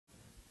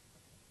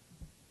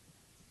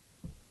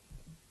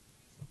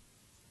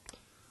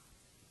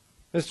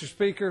Mr.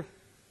 Speaker,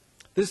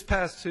 this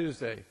past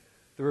Tuesday,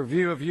 the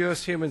review of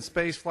U.S. Human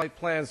Spaceflight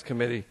Plans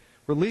Committee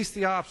released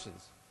the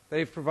options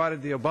they've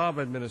provided the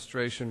Obama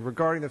administration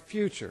regarding the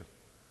future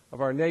of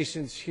our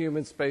nation's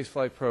human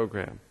spaceflight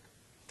program.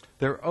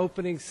 Their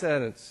opening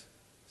sentence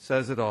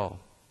says it all.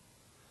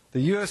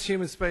 The U.S.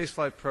 human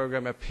spaceflight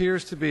program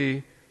appears to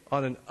be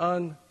on an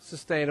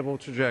unsustainable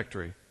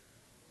trajectory.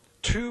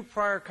 2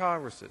 prior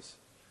Congresses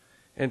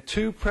and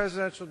 2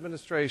 presidential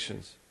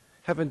administrations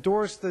have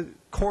endorsed the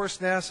course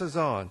NASA is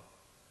on,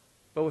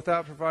 but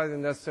without providing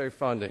the necessary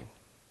funding.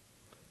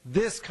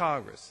 This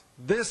Congress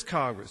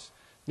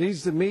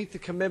needs to meet the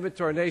commitment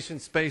to our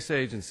nation's space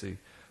agency.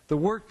 The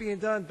work being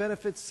done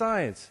benefits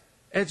science,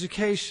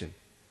 education,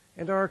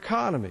 and our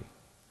economy.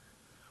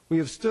 We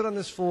have stood on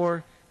this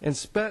floor and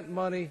spent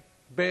money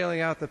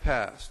bailing out the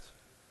past.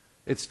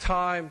 It's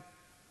time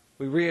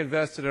we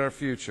reinvested in our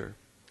future.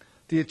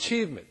 The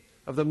achievement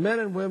of the men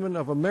and women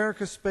of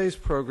America's space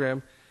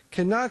program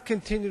cannot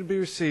continue to be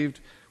received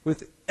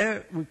with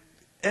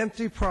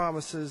empty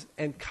promises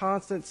and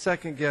constant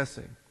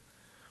second-guessing.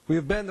 We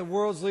have been the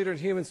world's leader in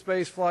human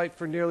spaceflight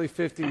for nearly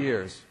 50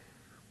 years.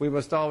 We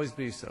must always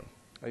be so.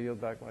 I yield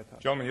back my time.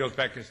 Gentleman yields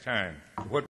back his time.